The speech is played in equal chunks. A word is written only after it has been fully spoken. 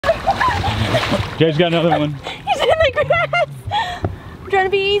Jay's got another one. He's in the grass. I'm trying to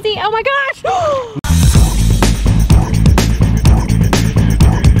be easy. Oh my gosh.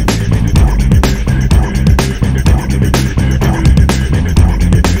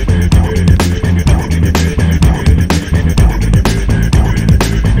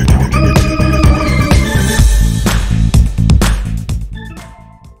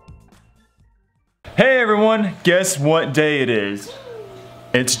 Hey everyone, guess what day it is?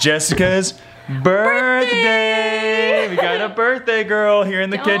 It's Jessica's birthday! We got a birthday girl here in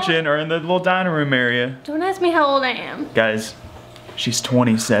the kitchen or in the little dining room area. Don't ask me how old I am. Guys, she's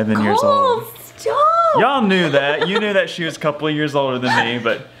 27 years old. Stop! Y'all knew that. You knew that she was a couple of years older than me,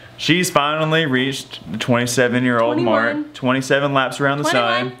 but she's finally reached the 27-year-old mark. 27 laps around the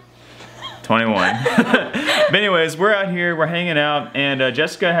sun. 21. But anyways, we're out here, we're hanging out, and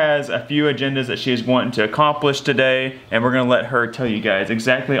Jessica has a few agendas that she's wanting to accomplish today, and we're gonna let her tell you guys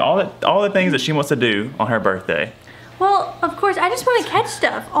exactly all the things that she wants to do on her birthday. Well, of course, I just want to catch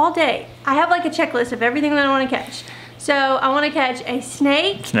stuff all day. I have like a checklist of everything that I want to catch. So I want to catch a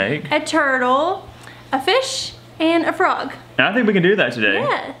snake, a turtle, a fish, and a frog. And I think we can do that today.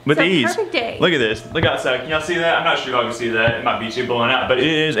 Yeah, with ease. Perfect day. Look at this. Look outside. Can y'all see that? I'm not sure y'all can see that. It might be too blown out, but it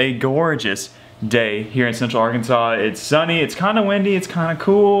is a gorgeous day here in Central Arkansas. It's sunny. It's kind of windy. It's kind of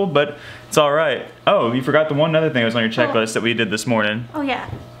cool, but it's all right. Oh, you forgot the one other thing that was on your checklist that we did this morning. Oh yeah.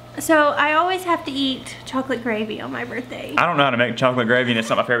 So I always have to eat chocolate gravy on my birthday. I don't know how to make chocolate gravy, and it's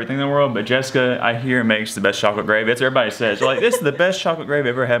not my favorite thing in the world, but Jessica, I hear, makes the best chocolate gravy. That's what everybody says. They're like, this is the best chocolate gravy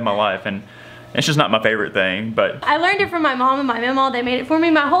I've ever had in my life, and it's just not my favorite thing, but. I learned it from my mom and my mama. They made it for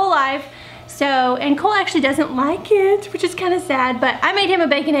me my whole life. So, and Cole actually doesn't like it, which is kind of sad, but I made him a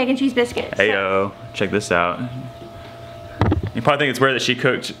bacon, egg, and cheese biscuit. Hey yo, check this out. You probably think it's weird that she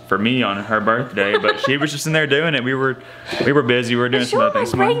cooked for me on her birthday, but she was just in there doing it. We were busy. We were doing some other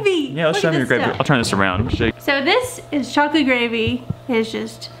things. Gravy. Yeah, let's show me your gravy. I'll turn this around. So this is chocolate gravy. It's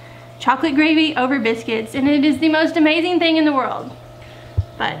just chocolate gravy over biscuits, and it is the most amazing thing in the world.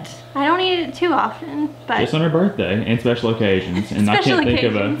 But I don't eat it too often. But just on her birthday and special occasions, and I can't think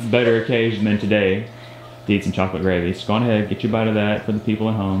of a better occasion than today to eat some chocolate gravy. So go on ahead, get your bite of that for the people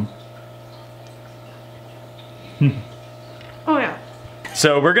at home. Oh yeah.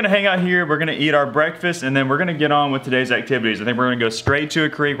 So we're gonna hang out here, we're gonna eat our breakfast, and then we're gonna get on with today's activities. I think we're gonna go straight to a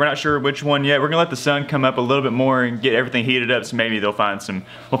creek. We're not sure which one yet. We're gonna let the sun come up a little bit more and get everything heated up, so maybe we'll find some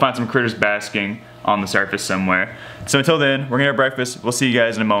critters basking on the surface somewhere. So until then, we're gonna have breakfast. We'll see you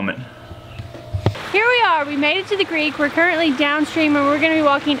guys in a moment. Here we are, we made it to the creek. We're currently downstream and we're gonna be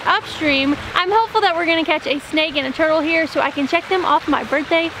walking upstream. I'm hopeful that we're gonna catch a snake and a turtle here so I can check them off my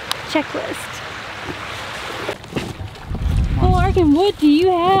birthday checklist. Larkin, what do you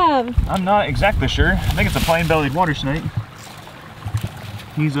have? I'm not exactly sure. I think it's a plain-bellied water snake.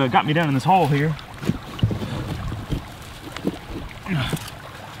 He's got me down in this hole here.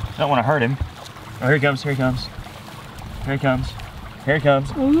 Don't want to hurt him. Oh, here he comes, here he comes. Here he comes. Here he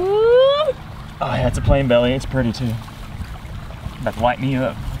comes. Ooh. Oh yeah, it's a plain belly. It's pretty too. About to light me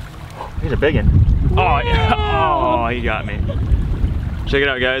up. He's a big one. Oh, yeah. Oh, he got me. Check it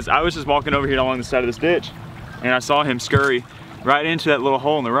out, guys. I was just walking over here along the side of this ditch, and I saw him scurry right into that little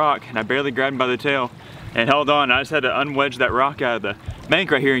hole in the rock, and I barely grabbed him by the tail and held on. I just had to unwedge that rock out of the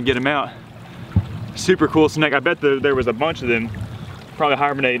bank right here and get him out. Super cool snake. I bet there was a bunch of them probably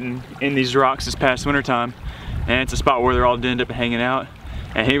hibernating in these rocks this past winter time, and it's a spot where they're all denned up and hanging out,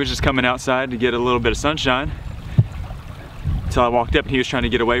 and he was just coming outside to get a little bit of sunshine until I walked up and he was trying to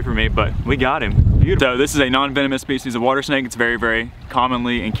get away from me, but we got him. Beautiful. So this is a non-venomous species of water snake. It's very, very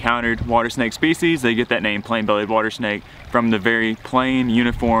commonly encountered water snake species. They get that name, plain-bellied water snake, from the very plain,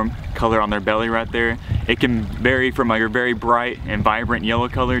 uniform color on their belly right there. It can vary from like a very bright and vibrant yellow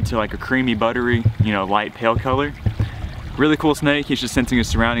color to like a creamy, buttery, you know, light pale color. Really cool snake. He's just sensing his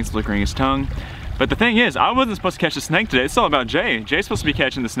surroundings, flickering his tongue. But the thing is, I wasn't supposed to catch the snake today. It's all about Jay. Jay's supposed to be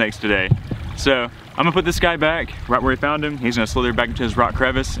catching the snakes today. So I'm gonna put this guy back right where he found him. He's gonna slither back into his rock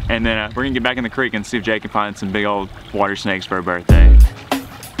crevice, and then we're gonna get back in the creek and see if Jay can find some big old water snakes for her birthday.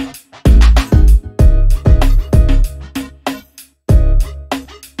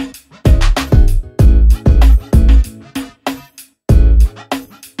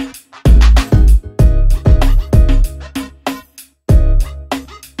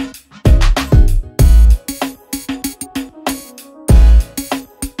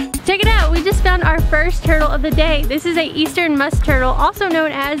 Check it out, we just found our first turtle of the day. This is a eastern musk turtle, also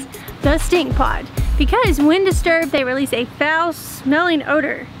known as the stink pod. Because when disturbed, they release a foul smelling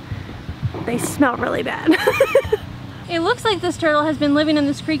odor. They smell really bad. It looks like this turtle has been living in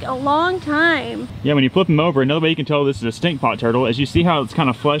this creek a long time. Yeah, when you flip him over, another way you can tell this is a stink pot turtle is you see how it's kind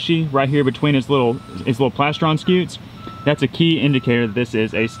of fleshy right here between his little plastron scutes. That's a key indicator that this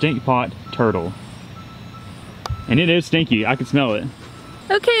is a stink pot turtle. And it is stinky, I can smell it.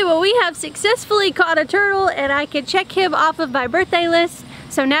 Okay, well we have successfully caught a turtle and I can check him off of my birthday list.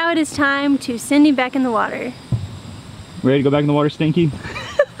 So now it is time to send him back in the water. Ready to go back in the water, Stinky?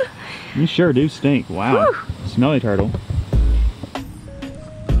 You sure do stink, wow. Whew. Smelly turtle.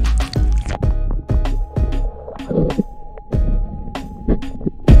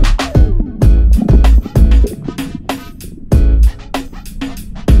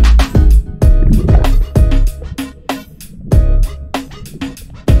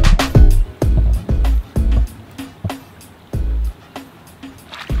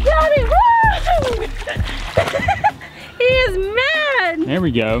 There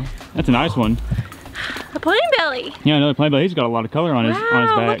we go. That's a nice one. A plain belly. Yeah, another plain belly. He's got a lot of color on his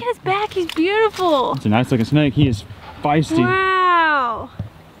back. Look at his back. He's beautiful. It's a nice looking snake. He is feisty. Wow.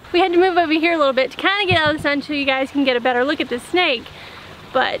 We had to move over here a little bit to kind of get out of the sun so you guys can get a better look at this snake.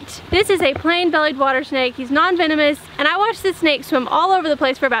 But this is a plain bellied water snake. He's non-venomous, and I watched this snake swim all over the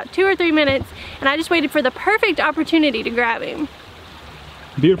place for about 2 or 3 minutes, and I just waited for the perfect opportunity to grab him.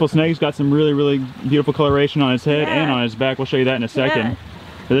 Beautiful snake. He's got some really, really beautiful coloration on his head and on his back. We'll show you that in a second. Yeah.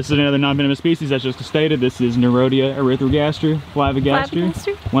 So this is another non-venomous species, as just stated. This is Nerodia erythrogaster,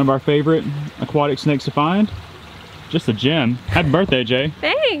 flavagaster. One of our favorite aquatic snakes to find. Just a gem. Happy birthday, Jay.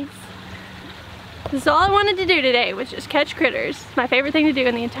 Thanks. This is all I wanted to do today, was just catch critters. It's my favorite thing to do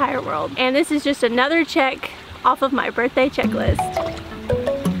in the entire world. And this is just another check off of my birthday checklist.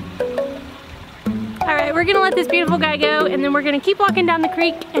 All right, we're gonna let this beautiful guy go, and then we're gonna keep walking down the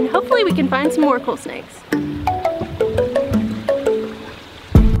creek, and hopefully we can find some more cool snakes.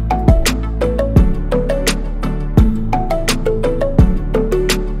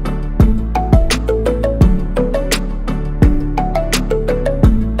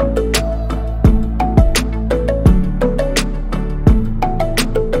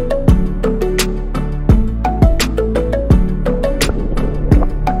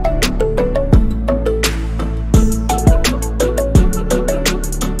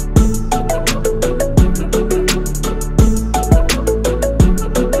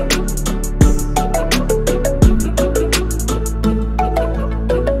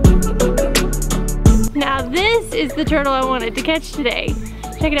 The turtle I wanted to catch today.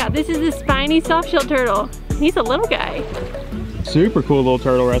 Check it out. This is the spiny softshell turtle. He's a little guy. Super cool little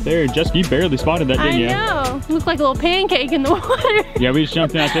turtle right there. Jessica, you barely spotted that, didn't you? I know. Looks like a little pancake in the water. Yeah, we just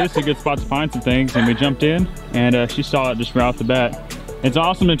jumped in out there. It's a good spot to find some things, and we jumped in, and she saw it just right off the bat. It's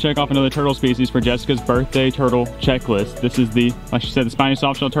awesome to check off another turtle species for Jessica's birthday turtle checklist. This is the, like she said, the spiny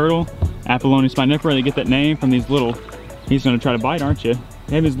softshell turtle, Apollonium spinifera. They get that name from these little, he's gonna try to bite, aren't you?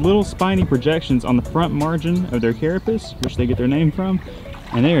 They have these little spiny projections on the front margin of their carapace, which they get their name from,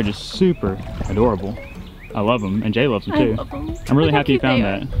 and they are just super adorable. I love them, and Jay loves them too. I love them. I'm really happy you found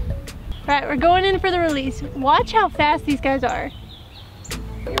that. All right, we're going in for the release. Watch how fast these guys are.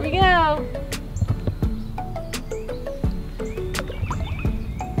 Here we go.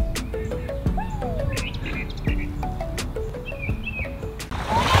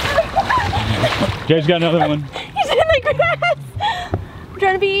 Jay's got another one. He's in the grass.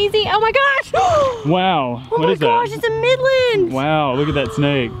 Trying to be easy. Oh my gosh! Wow. Oh what is that? Oh my gosh, it's a Midland! Wow, look at that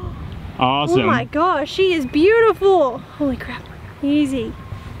snake. Awesome. Oh my gosh, she is beautiful. Holy crap. Easy.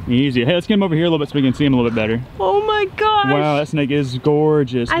 Easy. Hey, let's get him over here a little bit so we can see him a little bit better. Oh my gosh. Wow, that snake is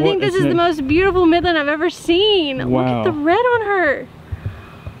gorgeous. I think this is the most beautiful Midland I've ever seen. Wow. Look at the red on her.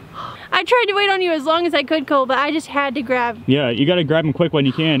 I tried to wait on you as long as I could, Cole, but I just had to grab. Yeah, you got to grab him quick when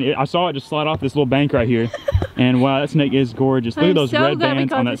you can. I saw it just slide off this little bank right here. And wow, that snake is gorgeous. Look at those red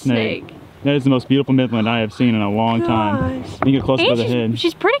bands on that snake. That is the most beautiful Midland I have seen in a long time. You can get close to the head.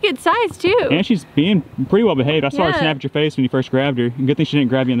 She's pretty good size too. And she's being pretty well behaved. I saw her snap at your face when you first grabbed her. Good thing she didn't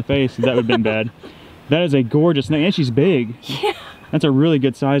grab you in the face, because that would have been bad. That is a gorgeous snake, and she's big. Yeah. That's a really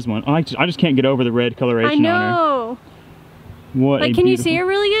good size one. I just can't get over the red coloration on her. I know. What like, can you see her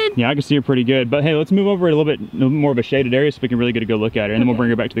really good? Yeah, I can see her pretty good. But hey, let's move over a little bit more of a shaded area so we can really get a good look at her, and then we'll bring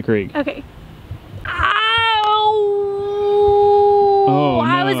her back to the creek. Okay. Ow! Oh, no.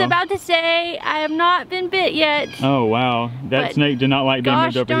 I was about to say I have not been bit yet. Oh wow, that snake did not like being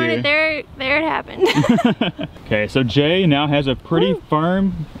moved over here. Gosh darn it, there it happened. Okay, so Jay now has a pretty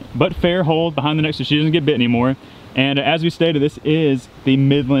firm but fair hold behind the neck so she doesn't get bit anymore. And as we stated, this is the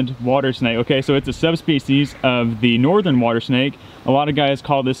Midland water snake. Okay, so it's a subspecies of the northern water snake. A lot of guys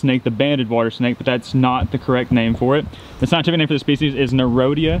call this snake the banded water snake, but that's not the correct name for it. The scientific name for the species is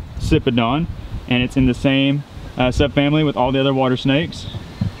Nerodia cipodon, and it's in the same subfamily with all the other water snakes.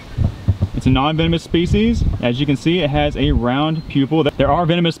 It's a non-venomous species. As you can see, it has a round pupil. There are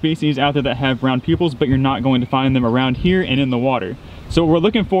venomous species out there that have round pupils, but you're not going to find them around here and in the water. So what we're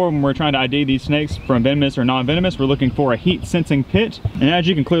looking for when we're trying to ID these snakes from venomous or non-venomous, we're looking for a heat-sensing pit. And as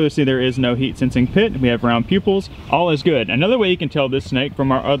you can clearly see, there is no heat-sensing pit. We have round pupils. All is good. Another way you can tell this snake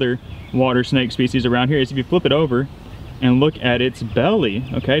from our other water snake species around here is if you flip it over and look at its belly.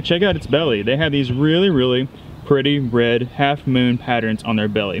 Okay, check out its belly. They have these really pretty red half-moon patterns on their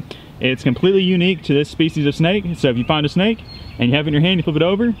belly. It's completely unique to this species of snake. So if you find a snake and you have it in your hand, you flip it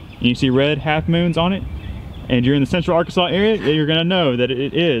over and you see red half moons on it, and you're in the central Arkansas area, you're gonna know that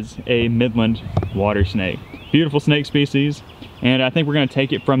it is a Midland water snake. Beautiful snake species. And I think we're gonna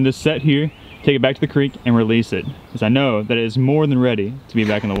take it from this set here, take it back to the creek and release it, because I know that it is more than ready to be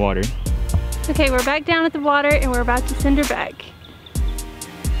back in the water. Okay, we're back down at the water and we're about to send her back.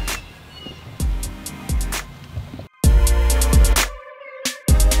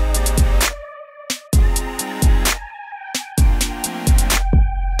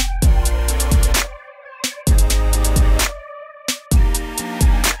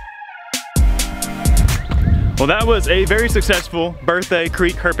 Well, that was a very successful birthday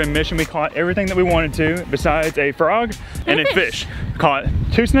creek herping mission. We caught everything that we wanted to, besides a frog and a fish. Caught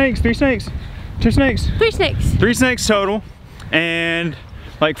 2 snakes, 3 snakes, 2 snakes. 3 snakes. 3 snakes total, and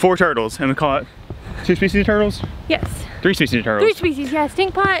like 4 turtles. And we caught 2 species of turtles? Yes. 3 species of turtles. 3 species, yeah.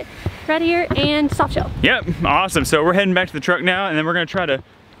 Stink pot, red ear, and softshell. Yep, awesome. So we're heading back to the truck now, and then we're gonna try to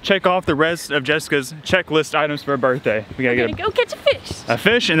check off the rest of Jessica's checklist items for her birthday. We gotta go catch a fish. A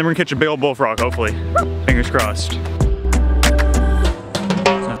fish, and then we're gonna catch a big old bullfrog, hopefully. Fingers crossed.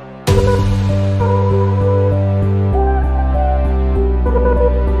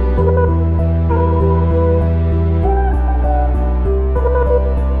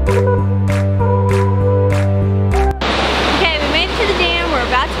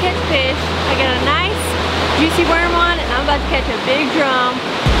 Juicy worm on, and I'm about to catch a big drum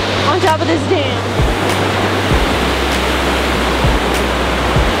on top of this dam.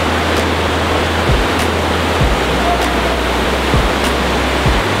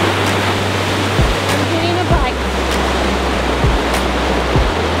 I'm getting a bite.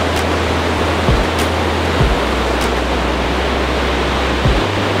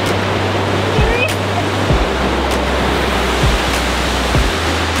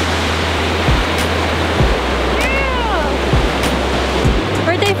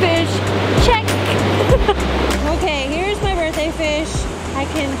 I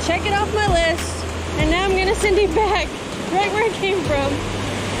can check it off my list, and now I'm gonna send him back right where it came from.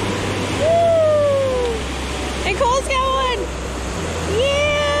 Woo! And Cole's got one!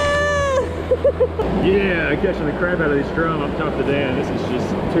 Yeah! Yeah, catching the crap out of these drum up top of the dam. This is just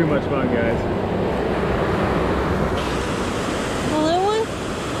too much fun, guys. A little one?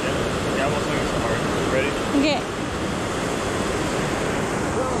 Yeah, I'm gonna swing some hard. Ready? Okay.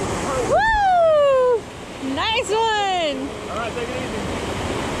 Woo! Nice one! Alright, take it easy.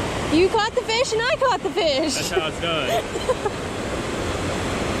 You caught the fish and I caught the fish. That's how it's done.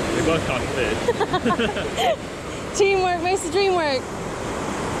 We both caught the fish. Teamwork makes the dream work.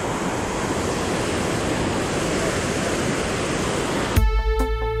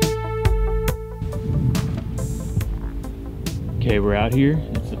 Okay, we're out here.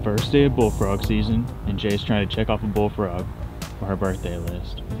 It's the first day of bullfrog season, and Jay's trying to check off a bullfrog for her birthday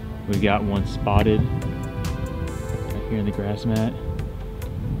list. We got one spotted right here in the grass mat.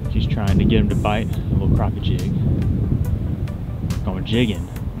 She's trying to get him to bite a little crappie jig. Going jigging,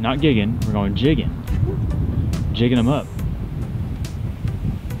 not gigging, we're going jigging. Jigging them up.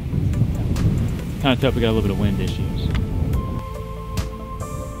 Kind of tough, we got a little bit of wind issues.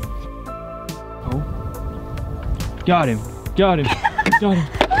 Oh. Got him, got him, got him.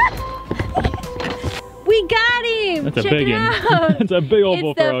 We got him! That's a Check big it one. out. That's a big old it's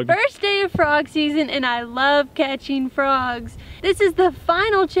bullfrog. It's the first day of frog season and I love catching frogs. This is the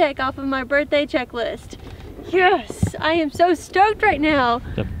final check off of my birthday checklist. Yes, I am so stoked right now.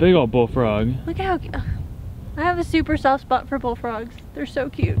 It's a big old bullfrog. Look how, I have a super soft spot for bullfrogs. They're so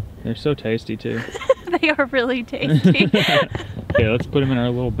cute. They're so tasty too. They are really tasty. Okay, let's put them in our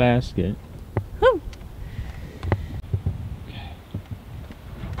little basket. Woo.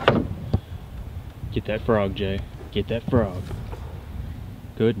 Get that frog, Jay. Get that frog.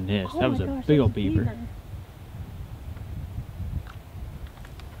 Goodness, Oh that was my a gosh, big that's old beaver.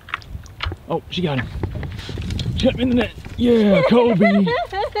 Oh, she got him. She got him in the net. Yeah, Kobe.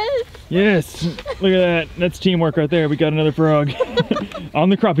 Yes, look at that. That's teamwork right there. We got another frog. On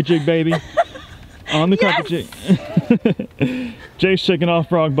the crappie jig, baby. On the crappie jig. Jay's checking off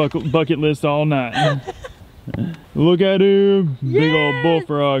frog bucket list all night. Look at him. Yes. Big old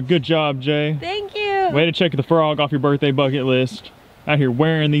bullfrog. Good job, Jay. Thank you. Way to check the frog off your birthday bucket list. Out here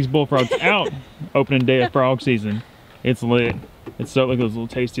wearing these bullfrogs out. Opening day of frog season. It's lit. It's so like those little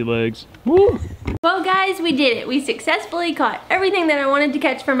tasty legs. Woo! Well guys, we did it. We successfully caught everything that I wanted to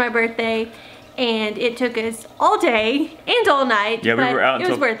catch for my birthday. And it took us all day and all night. Yeah, it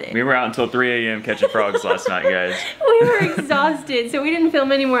was worth it. We were out until 3 a.m. catching frogs last night, guys. We were exhausted, so we didn't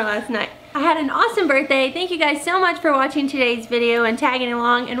film any more last night. I had an awesome birthday. Thank you guys so much for watching today's video and tagging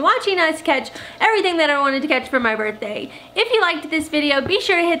along and watching us catch everything that I wanted to catch for my birthday. If you liked this video, be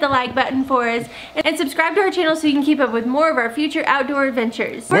sure to hit the like button for us and subscribe to our channel so you can keep up with more of our future outdoor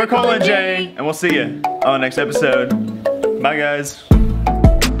adventures. We're Cole and Jay, and we'll see you on the next episode. Bye, guys.